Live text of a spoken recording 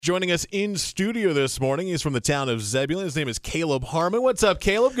Joining us in studio this morning, he's from the town of Zebulon. His name is Kaleb Harmon. What's up,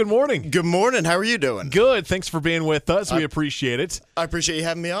 Kaleb? Good morning. Good morning. How are you doing? Good. Thanks for being with us. We appreciate it. I appreciate you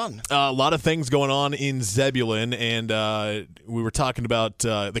having me on. A lot of things going on in Zebulon, and we were talking about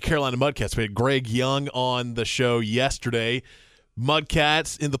the Carolina Mudcats. We had Greg Young on the show yesterday.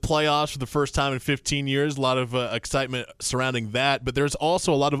 Mudcats in the playoffs for the first time in 15 years. A lot of excitement surrounding that, but there's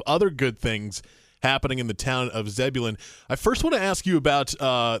also a lot of other good things happening in the town of Zebulon. I first want to ask you about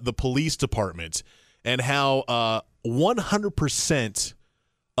the police department and how 100%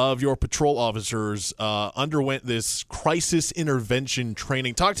 of your patrol officers underwent this crisis intervention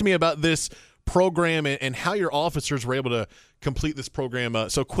training. Talk to me about this program and how your officers were able to complete this program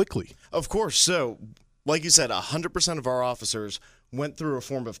so quickly. Of course. So, like you said, 100% of our officers went through a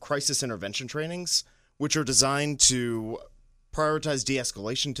form of crisis intervention trainings, which are designed to prioritize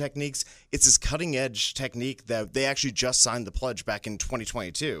de-escalation techniques. It's this cutting-edge technique that they actually just signed the pledge back in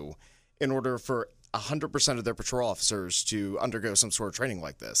 2022 in order for 100% of their patrol officers to undergo some sort of training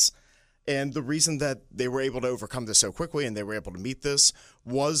like this. And the reason that they were able to overcome this so quickly and they were able to meet this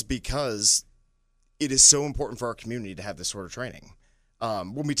was because it is so important for our community to have this sort of training.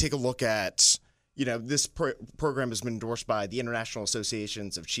 When we take a look at, this program has been endorsed by the International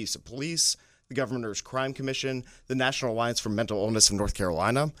Associations of Chiefs of Police, the Governor's Crime Commission, the National Alliance for Mental Illness in North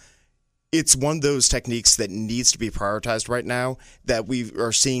Carolina. It's one of those techniques that needs to be prioritized right now, that we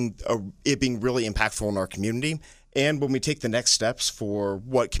are seeing it being really impactful in our community. And when we take the next steps for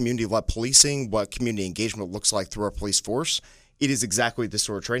what community-led policing, what community engagement looks like through our police force, it is exactly this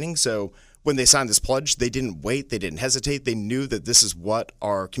sort of training. So when they signed this pledge, they didn't wait, they didn't hesitate. They knew that this is what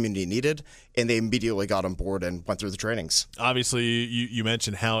our community needed, and they immediately got on board and went through the trainings. Obviously, you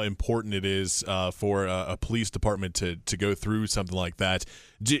mentioned how important it is for a police department to go through something like that.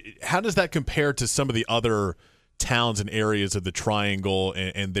 How does that compare to some of the other towns and areas of the Triangle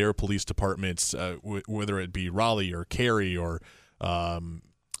and their police departments, whether it be Raleigh or Cary or Knightdale,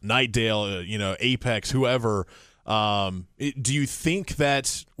 Apex, whoever? Do you think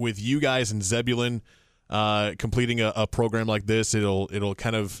that with you guys in Zebulon completing a program like this, it'll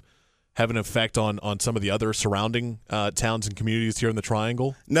kind of have an effect on some of the other surrounding towns and communities here in the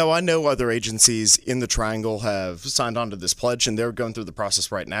Triangle? No, I know other agencies in the Triangle have signed on to this pledge, and they're going through the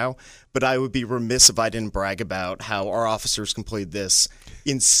process right now. But I would be remiss if I didn't brag about how our officers completed this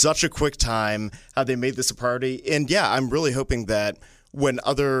in such a quick time, how they made this a priority. And yeah, I'm really hoping that when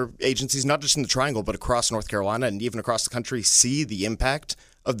other agencies, not just in the Triangle, but across North Carolina and even across the country, see the impact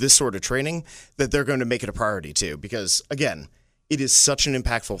of this sort of training, that they're going to make it a priority too. Because, again, it is such an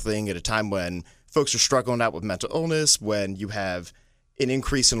impactful thing at a time when folks are struggling out with mental illness, when you have an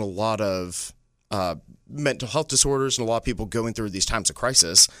increase in a lot of mental health disorders and a lot of people going through these times of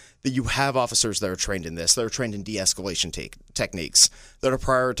crisis, that you have officers that are trained in this, that are trained in de-escalation techniques, that are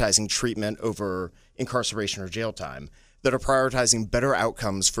prioritizing treatment over incarceration or jail time, that are prioritizing better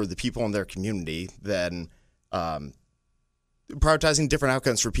outcomes for the people in their community than prioritizing different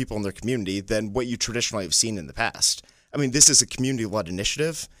outcomes for people in their community than what you traditionally have seen in the past. I mean, this is a community-led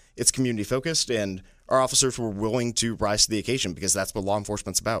initiative. It's community-focused, and our officers were willing to rise to the occasion because that's what law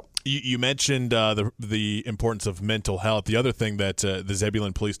enforcement's about. You mentioned the importance of mental health. The other thing that the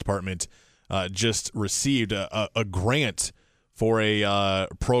Zebulon Police Department just received a grant for a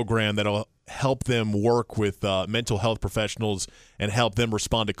program that'll help them work with mental health professionals and help them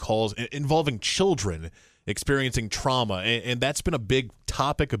respond to calls involving children experiencing trauma. And that's been a big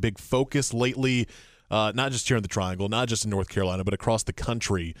topic, a big focus lately, not just here in the Triangle, not just in North Carolina, but across the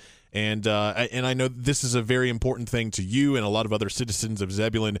country. And I know this is a very important thing to you and a lot of other citizens of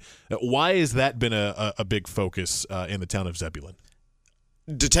Zebulon. Why has that been a big focus in the town of Zebulon?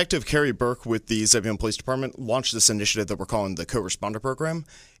 Detective Carrie Burke with the Zebulon Police Department launched this initiative that we're calling the Co-Responder Program.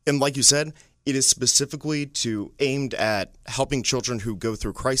 And like you said, it is specifically aimed at helping children who go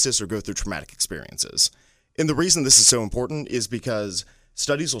through crisis or go through traumatic experiences. And the reason this is so important is because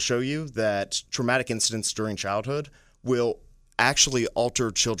studies will show you that traumatic incidents during childhood will actually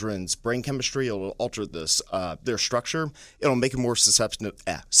alter children's brain chemistry. It'll alter their structure. It'll make them more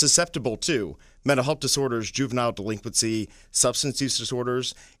susceptible to mental health disorders, juvenile delinquency, substance use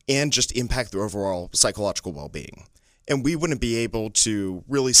disorders, and just impact their overall psychological well-being. And we wouldn't be able to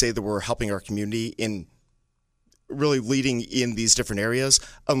really say that we're helping our community in really leading in these different areas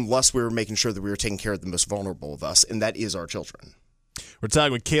unless we were making sure that we were taking care of the most vulnerable of us, and that is our children. We're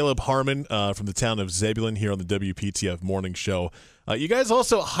talking with Kaleb Harmon from the town of Zebulon here on the WPTF Morning Show. You guys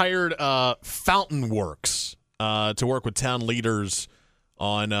also hired Fountain Works to work with town leaders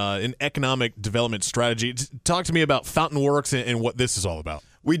on an economic development strategy. Talk to me about Fountain Works and what this is all about.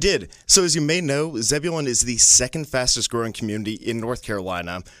 We did. So as you may know, Zebulon is the second fastest growing community in North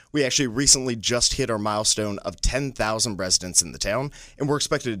Carolina. We actually recently just hit our milestone of 10,000 residents in the town, and we're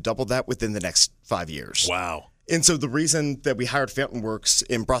expected to double that within the next 5 years. Wow. And so the reason that we hired Fountain Works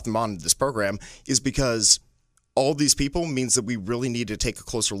and brought them on to this program is because all these people means that we really need to take a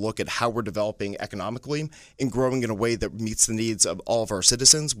closer look at how we're developing economically and growing in a way that meets the needs of all of our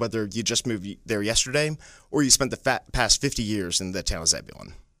citizens, whether you just moved there yesterday or you spent the past 50 years in the town of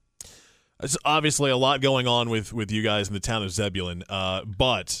Zebulon. There's obviously a lot going on with you guys in the town of Zebulon,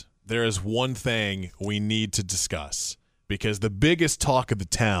 but there is one thing we need to discuss, because the biggest talk of the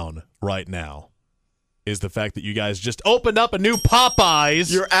town right now is the fact that you guys just opened up a new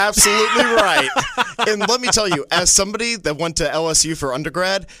Popeyes. You're absolutely right. And let me tell you, as somebody that went to LSU for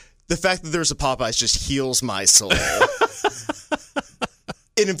undergrad, the fact that there's a Popeyes just heals my soul.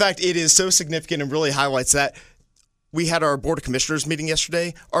 And in fact, it is so significant and really highlights that. We had our Board of Commissioners meeting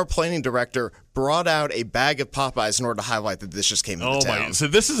yesterday. Our planning director brought out a bag of Popeyes in order to highlight that this just came into town. My! So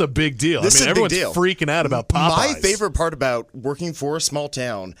this is a big deal. This is a big everyone's deal. Freaking out about Popeyes. My favorite part about working for a small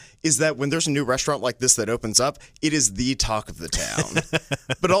town is that when there's a new restaurant like this that opens up, it is the talk of the town.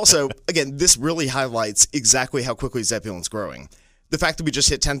 But also, again, this really highlights exactly how quickly Zebulon's growing. The fact that we just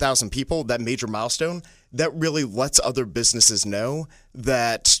hit 10,000 people, that major milestone, that really lets other businesses know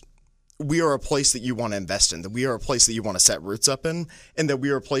that we are a place that you want to invest in, that we are a place that you want to set roots up in, and that we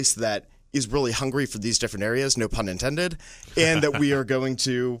are a place that is really hungry for these different areas, no pun intended, and that we are going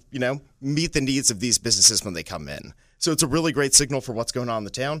to, meet the needs of these businesses when they come in. So it's a really great signal for what's going on in the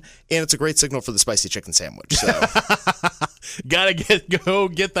town, and it's a great signal for the spicy chicken sandwich. So gotta go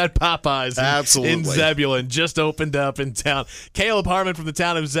get that Popeyes in Zebulon. Just opened up in town. Kaleb Harmon from the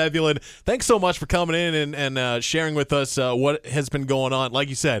town of Zebulon, thanks so much for coming in and sharing with us what has been going on. Like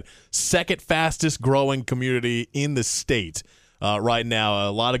you said, second fastest growing community in the state. Right now,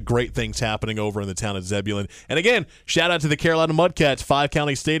 a lot of great things happening over in the town of Zebulon. And again, shout out to the Carolina Mudcats,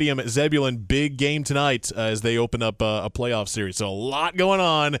 5-County Stadium at Zebulon. Big game tonight as they open up a playoff series. So a lot going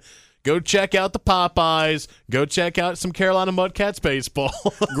on. Go check out the Popeyes. Go check out some Carolina Mudcats baseball.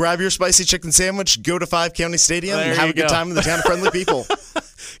 Grab your spicy chicken sandwich, go to 5-County Stadium, and have a good time with the town of friendly people.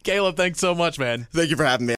 Kaleb, thanks so much, man. Thank you for having me.